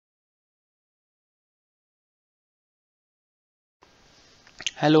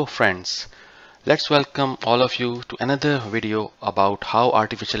Hello friends, let's welcome all of you to another video about how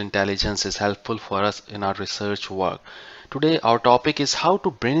artificial intelligence is helpful for us in our research work. Today our topic is how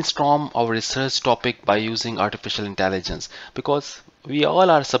to brainstorm our research topic by using artificial intelligence, because we all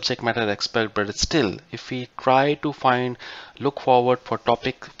are subject matter expert, but still if we try to look forward for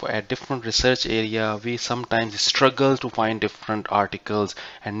topic for a different research area, we sometimes struggle to find different articles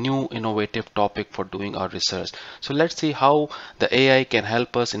and new innovative topic for doing our research. So let's see how the AI can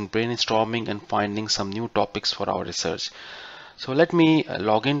help us in brainstorming and finding some new topics for our research. So let me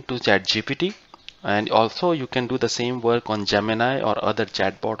log into ChatGPT, and also you can do the same work on Gemini or other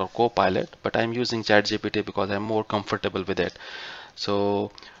chatbot or Copilot, but I'm using ChatGPT because I'm more comfortable with it.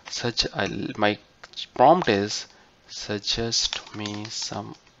 So my prompt is suggest me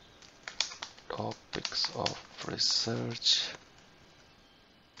some topics of research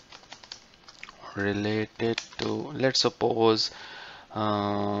related to, let's suppose,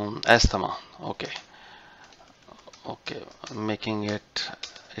 asthma. Okay, making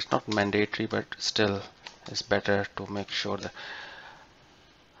it's not mandatory, but still it's better to make sure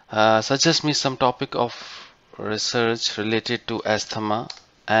that suggest me some topic of research related to asthma,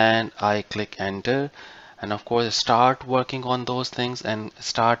 and I click enter, and of course start working on those things, and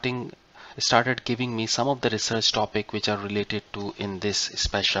started giving me some of the research topic which are related to in this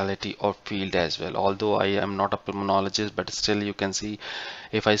specialty or field as well. Although I am not a pulmonologist, but still you can see,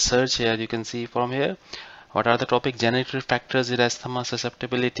 if I search here, you can see from here what are the topic: genetic factors in asthma,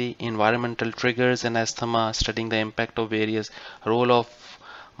 susceptibility, environmental triggers in asthma, studying the impact of various role of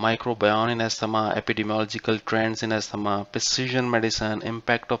microbiome in asthma, epidemiological trends in asthma, precision medicine,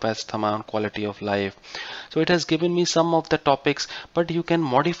 impact of asthma on quality of life. So it has given me some of the topics, but you can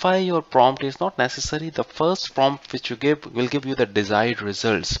modify your prompt. It's not necessary the first prompt which you give will give you the desired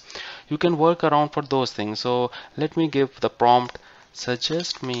results. You can work around for those things. So let me give the prompt: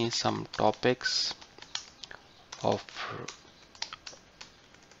 suggest me some topics of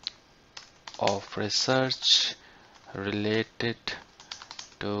research related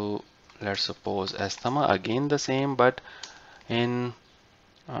to, let's suppose, asthma. Again the same, but in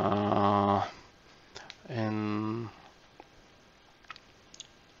in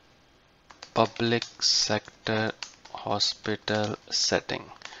public sector hospital setting.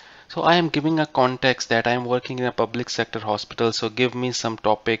 So I am giving a context that I am working in a public sector hospital, so give me some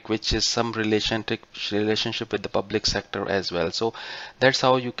topic which is some relationship with the public sector as well. So that's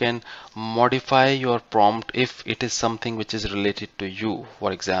how you can modify your prompt if it is something which is related to you,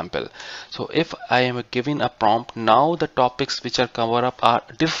 for example. So if I am giving a prompt, now the topics which are covered up are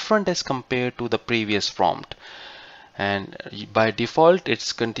different as compared to the previous prompt, and by default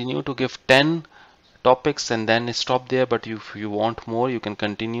it's continue to give 10 topics and then stop there, but if you want more you can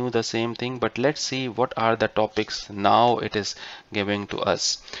continue the same thing. But let's see what are the topics now it is giving to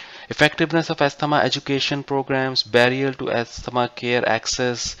us. Effectiveness of asthma education programs, barrier to asthma care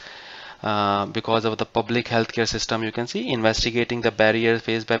access because of the public healthcare system. You can see investigating the barriers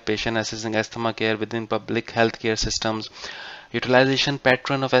faced by patients assessing asthma care within public healthcare systems, utilization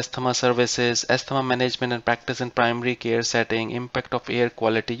pattern of asthma services, asthma management and practice in primary care setting, impact of air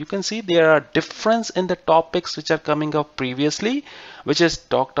quality. You can see there are difference in the topics which are coming up previously, which is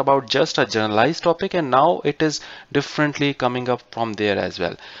talked about just a generalized topic, and now it is differently coming up from there as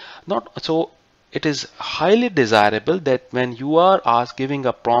well. Not so it is highly desirable that when you are giving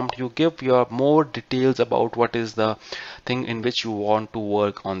a prompt, you give your more details about what is the thing in which you want to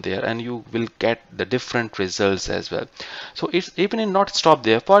work on there, and you will get the different results as well. So it's even not stop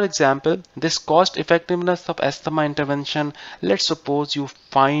there. For example, this cost effectiveness of asthma intervention, let's suppose you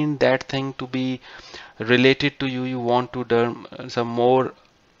find that thing to be related to you, you want to do some more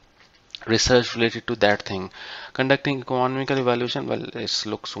research related to that thing. Conducting economical evaluation, well, it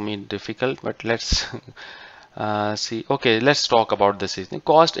looks to me difficult, but let's see. Okay, let's talk about this.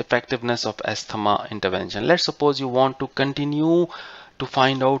 Cost effectiveness of asthma intervention. Let's suppose you want to continue to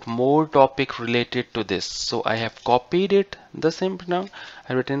find out more topic related to this. So I have copied it the same now.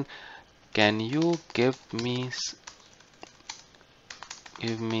 I written, can you give me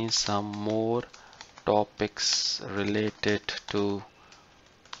some more topics related to,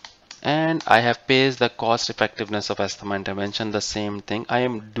 and I have pasted the cost effectiveness of asthma intervention, the same thing. I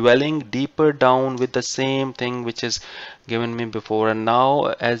am dwelling deeper down with the same thing which is given me before, and now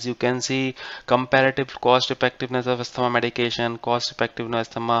as you can see, comparative cost effectiveness of asthma medication, cost effectiveness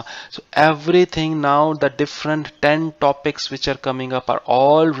of asthma. So everything now, the different 10 topics which are coming up are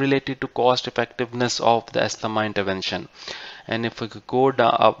all related to cost effectiveness of the asthma intervention. And if we could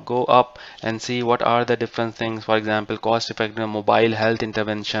go up and see what are the different things, for example, cost effective mobile health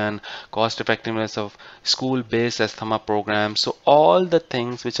intervention, cost effectiveness of school based asthma programs. So all the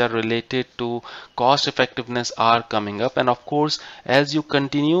things which are related to cost effectiveness are coming up. And of course, as you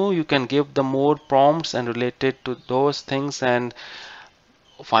continue, you can give the more prompts and related to those things and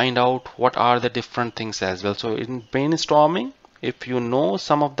find out what are the different things as well. So in brainstorming, if you know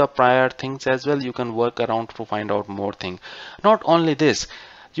some of the prior things as well, you can work around to find out more things. Not only this,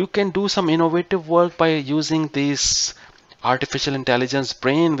 you can do some innovative work by using this artificial intelligence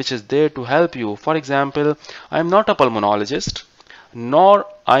brain which is there to help you. For example, I'm not a pulmonologist, nor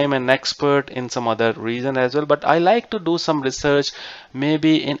I am an expert in some other reason as well, but I like to do some research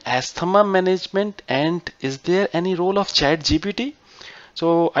maybe in asthma management. And is there any role of ChatGPT?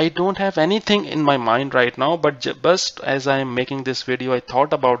 So I don't have anything in my mind right now, but just as I am making this video, I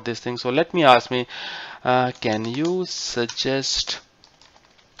thought about this thing. So let me ask me, can you suggest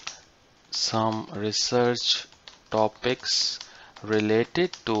some research topics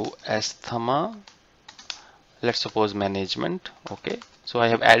related to asthma? Let's suppose management. Okay, so I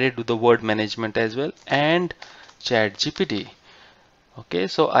have added to the word management as well, and ChatGPT. Okay,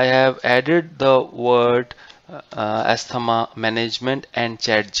 so I have added the word asthma management and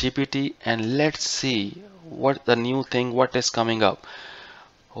ChatGPT, and let's see what the new thing what is coming up.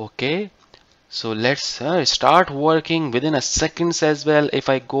 Okay, so let's start working within a seconds as well. If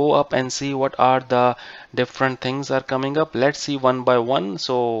I go up and see what are the different things are coming up, let's see one by one.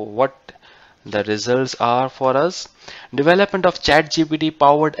 So what the results are for us. Development of ChatGPT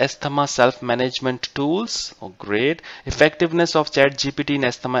powered asthma self-management tools. Oh, great. Effectiveness of ChatGPT in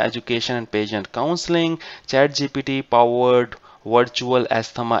asthma education and patient counseling. ChatGPT powered virtual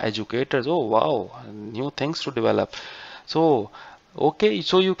asthma educators. Oh wow, new things to develop. So okay,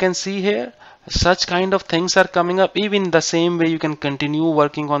 so you can see here such kind of things are coming up. Even the same way you can continue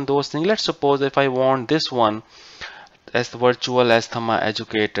working on those things. Let's suppose if I want this one as the virtual asthma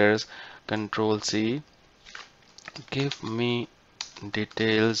educators, Control C, give me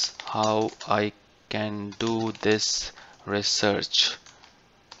details how I can do this research,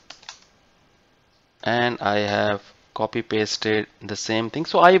 and I have copy pasted the same thing.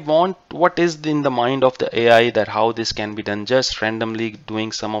 So I want what is in the mind of the AI that how this can be done, just randomly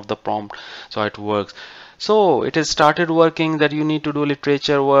doing some of the prompt so it works. So it has started working that you need to do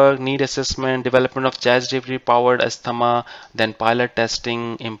literature work, need assessment, development of ChatGPT powered asthma, then pilot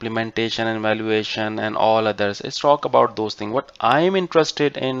testing, implementation and evaluation, and all others. Let's talk about those things. What I'm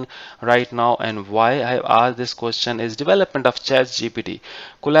interested in right now and why I have asked this question is development of ChatGPT.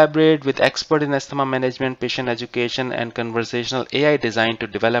 Collaborate with expert in asthma management, patient education, and conversational AI design to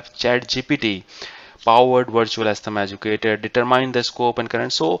develop ChatGPT powered virtual asthma educator. Determine the scope and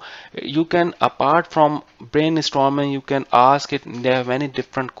current. So you can, apart from brainstorming, you can ask it, they have many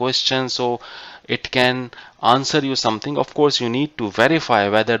different questions, so it can answer you something. Of course, you need to verify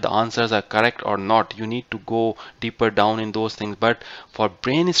whether the answers are correct or not. You need to go deeper down in those things. But for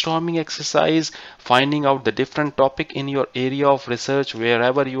brainstorming exercise, finding out the different topic in your area of research,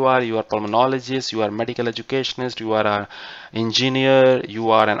 wherever you are pulmonologist, you are medical educationist, you are an engineer,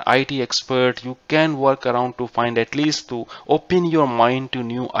 you are an IT expert, you can work around to find, at least to open your mind to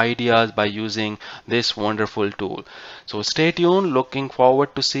new ideas by using this wonderful tool. So stay tuned, looking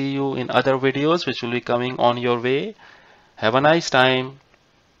forward to see you in other videos which will be coming on your way. Have a nice time.